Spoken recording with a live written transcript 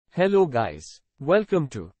Hello guys. Welcome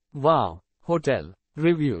to Wow Hotel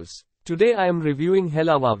Reviews. Today I am reviewing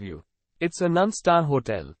Hellava View. It's a non-star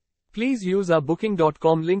hotel. Please use our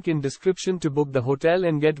booking.com link in description to book the hotel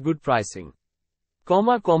and get good pricing.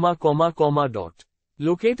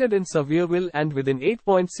 Located in Sevierville and within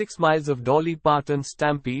 8.6 miles of Dolly, Parton,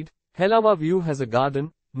 Stampede, Hellava View has a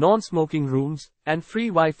garden, non-smoking rooms, and free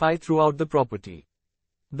Wi-Fi throughout the property.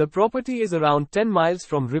 The property is around 10 miles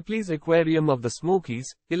from Ripley's Aquarium of the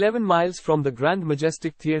Smokies, 11 miles from the Grand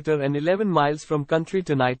Majestic Theater and 11 miles from Country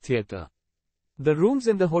Tonite Theatre. The rooms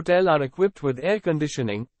in the hotel are equipped with air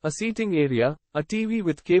conditioning, a seating area, a TV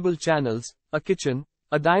with cable channels, a kitchen,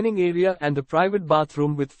 a dining area and a private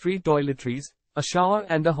bathroom with free toiletries, a shower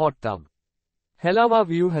and a hot tub. Hellava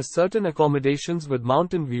View has certain accommodations with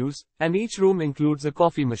mountain views, and each room includes a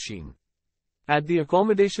coffee machine. At the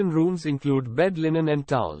accommodation rooms include bed linen and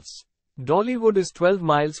towels. Dollywood is 12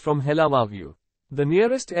 miles from Hellava View. The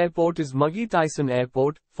nearest airport is McGhee Tyson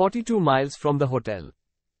Airport, 42 miles from the hotel.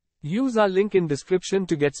 Use our link in description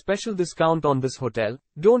to get special discount on this hotel.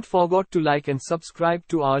 Don't forget to like and subscribe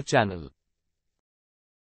to our channel.